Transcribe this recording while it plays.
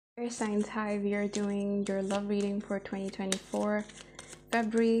Signs, hi, we are doing your love reading for 2024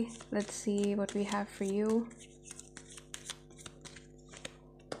 February. Let's see what we have for you.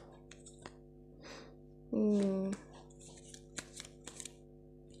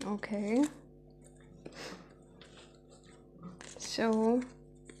 Okay, so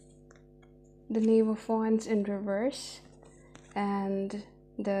the Knave of Wands in reverse and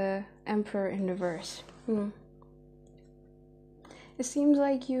the Emperor in reverse. It seems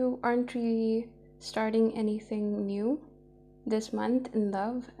like you aren't really starting anything new this month in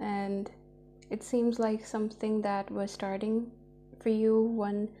love, and it seems like something that was starting for you,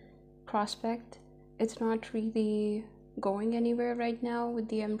 one prospect, it's not really going anywhere right now with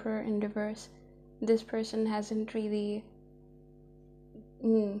the Emperor in reverse. This person hasn't really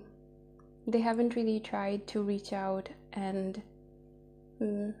they haven't really tried to reach out and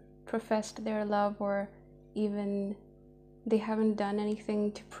professed their love, or even they haven't done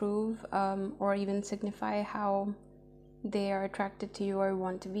anything to prove or even signify how they are attracted to you or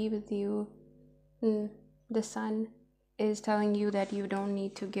want to be with you. The Sun is telling you that you don't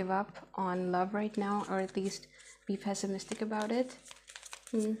need to give up on love right now, or at least be pessimistic about it.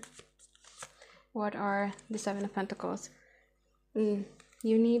 What are the Seven of Pentacles?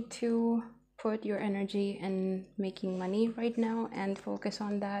 You need to put your energy in making money right now and focus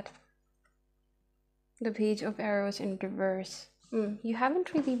on that. The Page of Arrows in reverse. You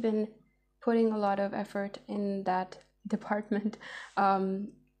haven't really been putting a lot of effort in that department,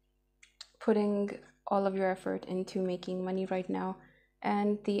 putting all of your effort into making money right now,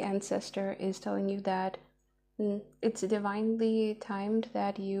 and the Ancestor is telling you that it's divinely timed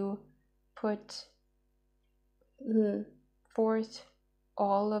that you put forth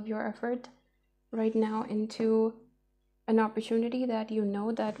all of your effort right now into an opportunity that you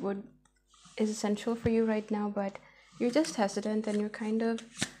know that is essential for you right now, but you're just hesitant and you're kind of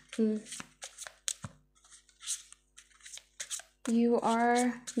you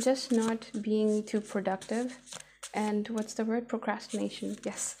are just not being too productive. And what's the word? Procrastination.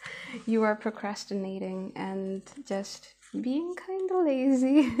 Yes, you are procrastinating and just being kind of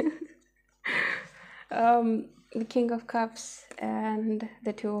lazy. The King of Cups and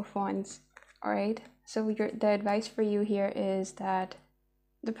the Two of Wands. All right, so the advice for you here is that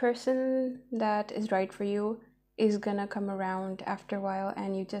the person that is right for you is gonna come around after a while,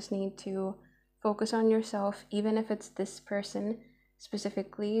 and you just need to focus on yourself. Even if it's this person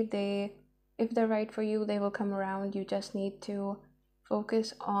specifically, if they're right for you, they will come around. You just need to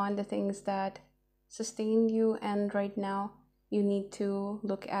focus on the things that sustain you, and right now you need to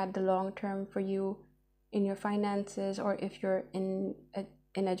look at the long term for you in your finances, or if you're in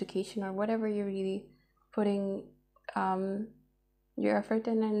education or whatever you're really putting your effort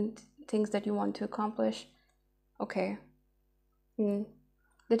in and things that you want to accomplish. Okay.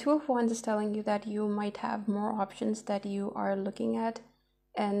 The Two of Wands is telling you that you might have more options that you are looking at,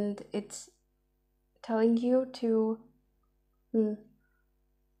 and it's telling you to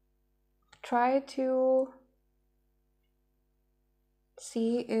try to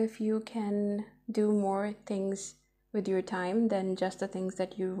see if you can do more things with your time than just the things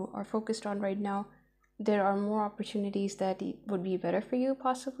that you are focused on right now. There are more opportunities that would be better for you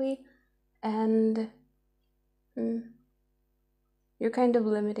possibly, and you're kind of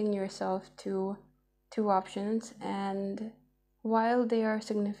limiting yourself to two options, and while they are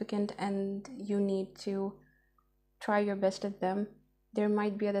significant and you need to try your best at them, there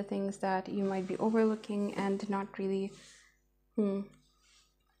might be other things that you might be overlooking and not really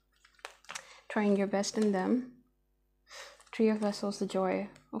trying your best in them. Three of Vessels, the Joy.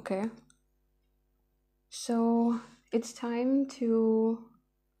 Okay, so it's time to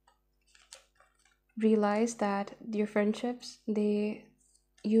realize that your friendships, you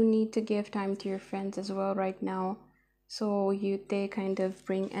need to give time to your friends as well right now. So they kind of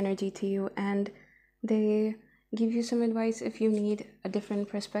bring energy to you, and they give you some advice if you need a different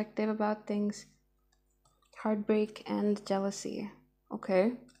perspective about things. Heartbreak and jealousy.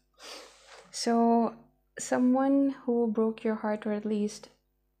 Okay, so someone who broke your heart, or at least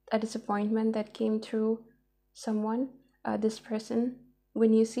a disappointment that came through someone, this person,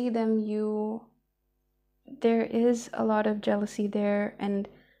 when you see them, there is a lot of jealousy there, and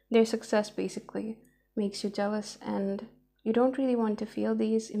their success basically makes you jealous, and you don't really want to feel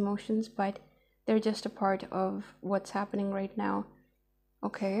these emotions, but they're just a part of what's happening right now.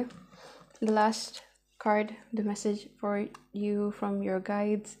 Okay, the last card, the message for you from your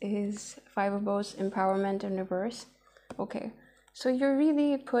guides, is Five of Bows, Empowerment in reverse. Okay, so you're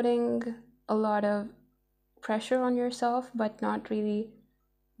really putting a lot of pressure on yourself, but not really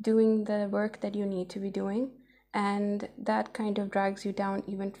doing the work that you need to be doing. and that kind of drags you down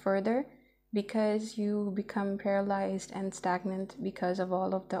even further because you become paralyzed and stagnant because of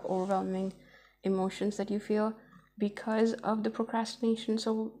all of the overwhelming emotions that you feel because of the procrastination.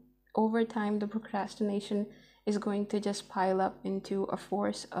 So over time, the procrastination is going to just pile up into a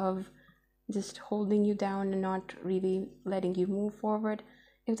force of just holding you down and not really letting you move forward,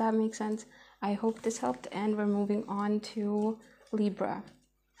 if that makes sense. I hope this helped, and we're moving on to Libra.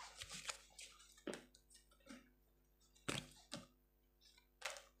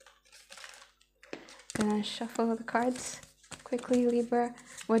 Gonna shuffle the cards quickly. Libra,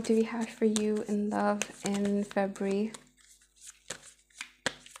 what do we have for you in love in February?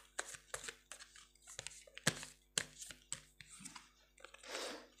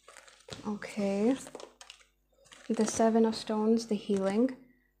 Okay, the Seven of Stones, the healing,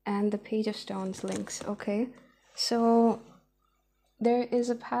 and the Page of Stones, links. Okay, so there is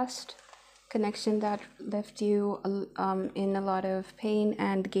a past connection that left you in a lot of pain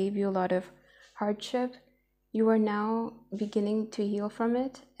and gave you a lot of hardship. You are now beginning to heal from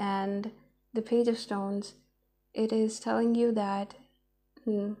it, and the Page of Stones, it is telling you that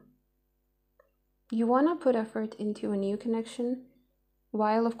you want to put effort into a new connection,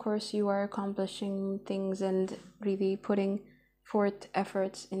 while of course you are accomplishing things and really putting forth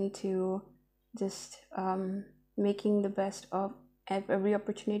efforts into just making the best of every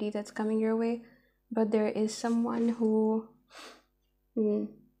opportunity that's coming your way. But there is someone who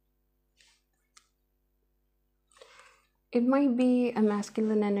it might be a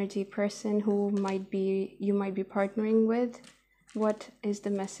masculine energy person who you might be partnering with. What is the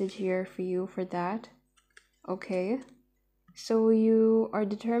message here for you for that? Okay, so you are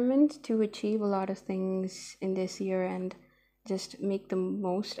determined to achieve a lot of things in this year and just make the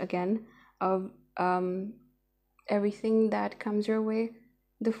most again of everything that comes your way.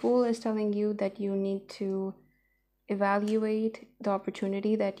 The Fool is telling you that you need to evaluate the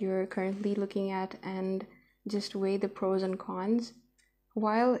opportunity that you're currently looking at and just weigh the pros and cons.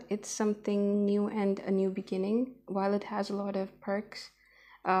 While it's something new and a new beginning, while it has a lot of perks,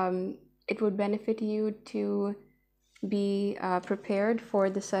 it would benefit you to be prepared for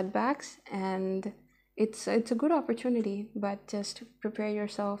the setbacks, and it's a good opportunity, but just prepare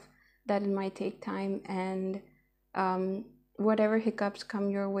yourself that it might take time, and whatever hiccups come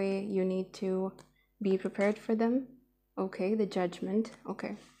your way, you need to be prepared for them. Okay, the Judgment.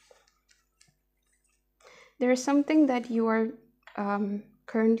 Okay, there is something that you are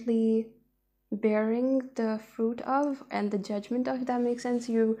currently bearing the fruit of, and the judgment of, if that makes sense.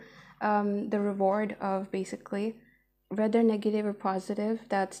 You the reward of, basically, whether negative or positive,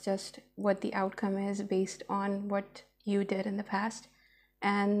 that's just what the outcome is based on what you did in the past.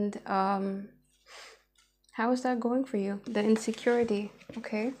 And how is that going for you? The insecurity.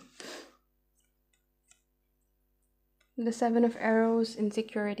 Okay, the Seven of Arrows,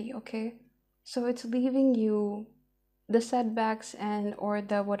 insecurity. Okay, so it's leaving you the setbacks and or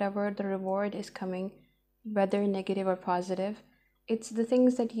the whatever the reward is coming, whether negative or positive. It's the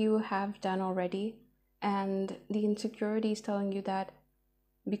things that you have done already, and the insecurity is telling you that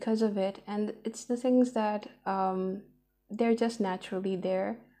because of it, and it's the things that they're just naturally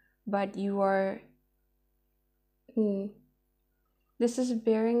there, but you are this is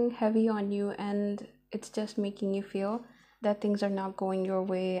bearing heavy on you, and it's just making you feel that things are not going your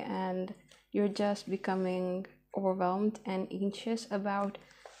way, and you're just becoming overwhelmed and anxious about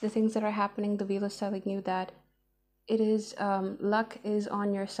the things that are happening. The Wheel is telling you that it is luck is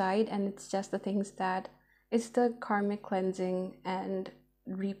on your side, and it's just the things that it's the karmic cleansing and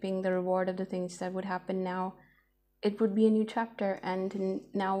reaping the reward of the things that would happen now. It would be a new chapter, and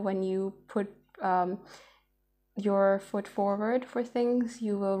now when you put your foot forward for things,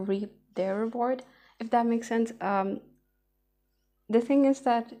 you will reap their reward, if that makes sense. The thing is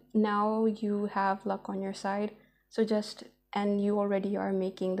that now you have luck on your side, so and you already are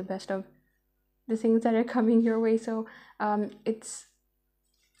making the best of the things that are coming your way. So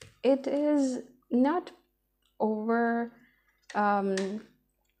it is not overly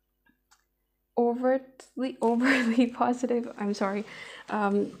positive. I'm sorry.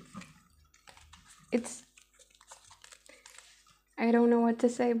 It's, I don't know what to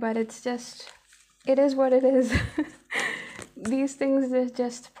say, but it's just, it is what it is. These things are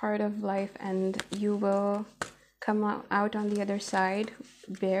just part of life, and you will come out on the other side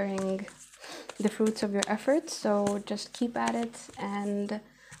bearing the fruits of your efforts. So just keep at it. And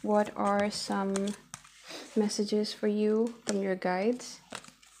what are some messages for you from your guides?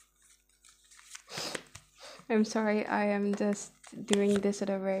 I'm sorry, I am just doing this at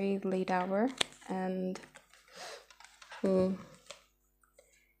a very late hour. And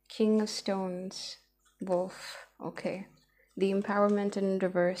King of Stones. wolf. Okay. The empowerment in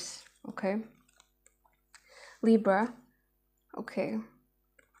reverse. Okay. Libra. Okay.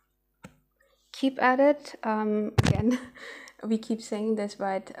 Keep at it. Again, we keep saying this,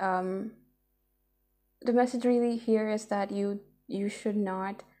 but the message really here is that you should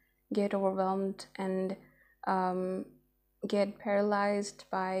not get overwhelmed and get paralyzed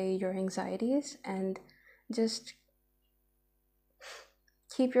by your anxieties, and just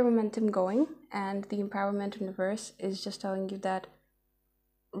keep your momentum going. And the empowerment in reverse is just telling you that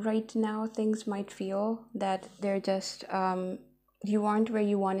right now things might feel that they're just you aren't where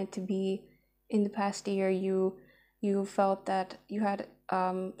you wanted to be. In the past year, you felt that you had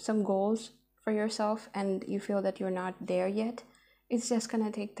some goals for yourself and you feel that you're not there yet. It's just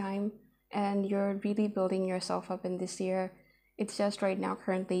gonna take time, and you're really building yourself up in this year. It's just right now,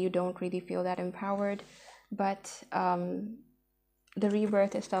 currently, you don't really feel that empowered, but the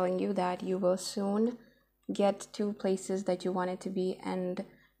rebirth is telling you that you will soon get to places that you wanted to be and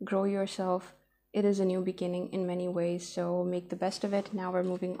grow yourself. It is a new beginning in many ways, so make the best of it. Now we're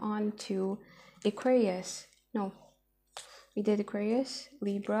moving on to Aquarius. No, we did Aquarius,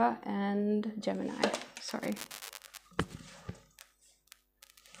 Libra, and Gemini. Sorry.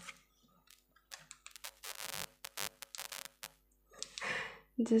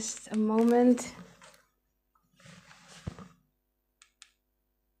 Just a moment.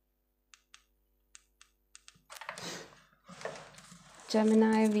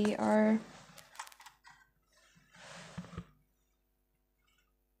 Gemini, we are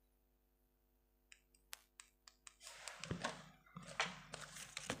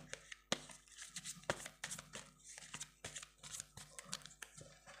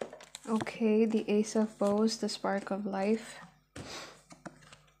okay. The Ace of Bows, the Spark of Life,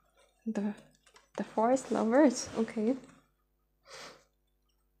 the Forest Lovers. Okay.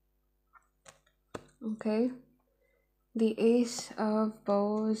 Okay. The Ace of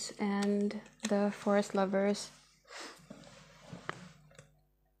Bows and the Forest Lovers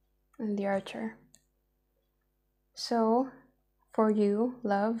and the Archer. So for you,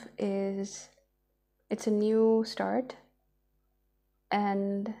 love is, it's a new start,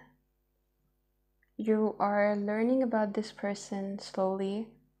 and you are learning about this person slowly.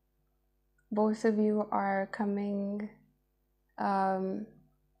 Both of you are coming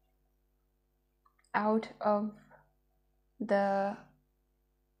out of the,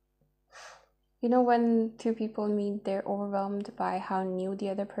 you know, when two people meet, they're overwhelmed by how new the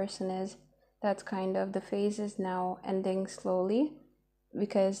other person is. That's kind of the phase is now ending slowly,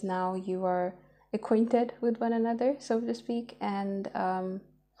 because now you are acquainted with one another, so to speak, and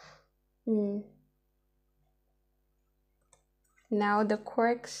now the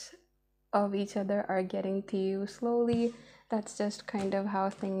quirks of each other are getting to you slowly. That's just kind of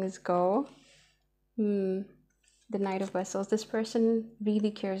how things go. The Knight of Vessels. This person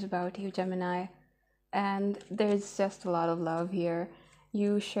really cares about you, Gemini, and there's just a lot of love here.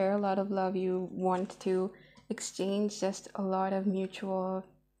 You share a lot of love. You want to exchange just a lot of mutual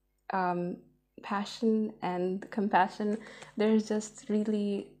passion and compassion. There's just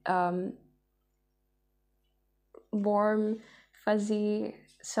really warm, fuzzy,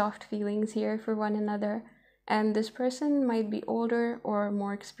 soft feelings here for one another. And this person might be older or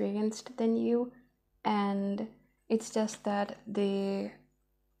more experienced than you, and it's just that they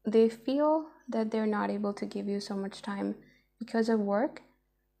feel that they're not able to give you so much time because of work,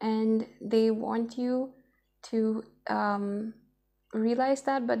 and they want you to realize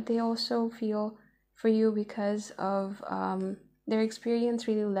that, but they also feel for you because of their experience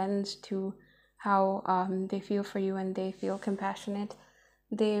really lends to how they feel for you, and they feel compassionate.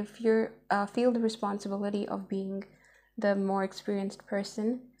 They feel the responsibility of being the more experienced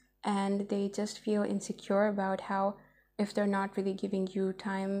person, and they just feel insecure about how if they're not really giving you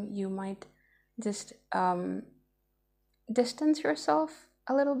time, you might just distance yourself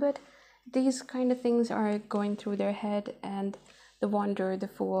a little bit. These kind of things are going through their head, and the Wanderer, the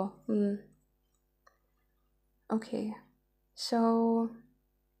Fool. Okay, so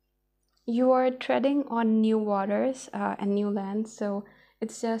you are treading on new waters and new lands, so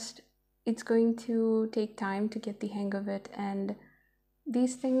it's going to take time to get the hang of it. And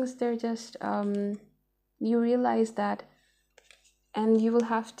these things, they're just you realize that, and you will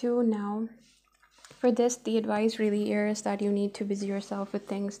have to now, for this, the advice really is that you need to busy yourself with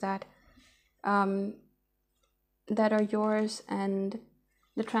things that that are yours, and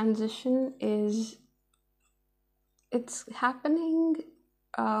the transition it's happening.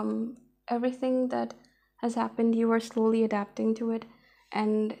 Everything that has happened, you are slowly adapting to it,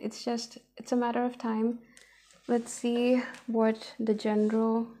 and it's a matter of time. Let's see what the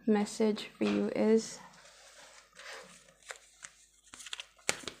general message for you is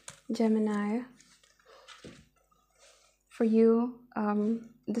Gemini, for you,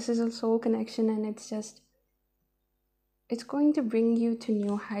 this is a soul connection, and it's going to bring you to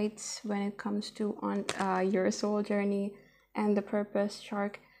new heights when it comes to your soul journey and the purpose,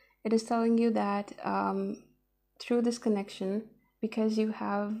 shark. It is telling you that through this connection, because you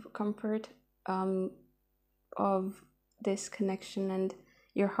have comfort of this connection, and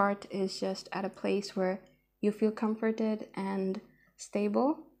your heart is just at a place where you feel comforted and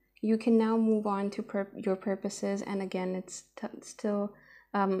stable, you can now move on to your purposes. And again, it's still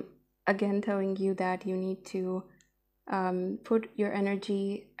again telling you that you need to put your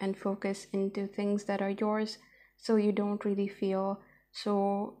energy and focus into things that are yours, so you don't really feel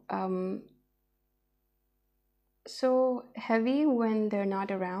so heavy when they're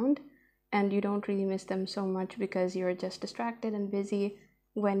not around, and you don't really miss them so much because you're just distracted and busy.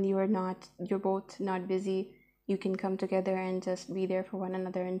 When you're both not busy, you can come together and just be there for one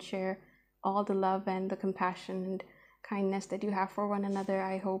another and share all the love and the compassion and kindness that you have for one another.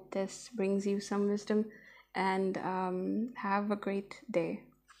 I hope this brings you some wisdom, and have a great day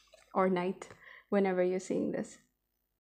or night whenever you're seeing this.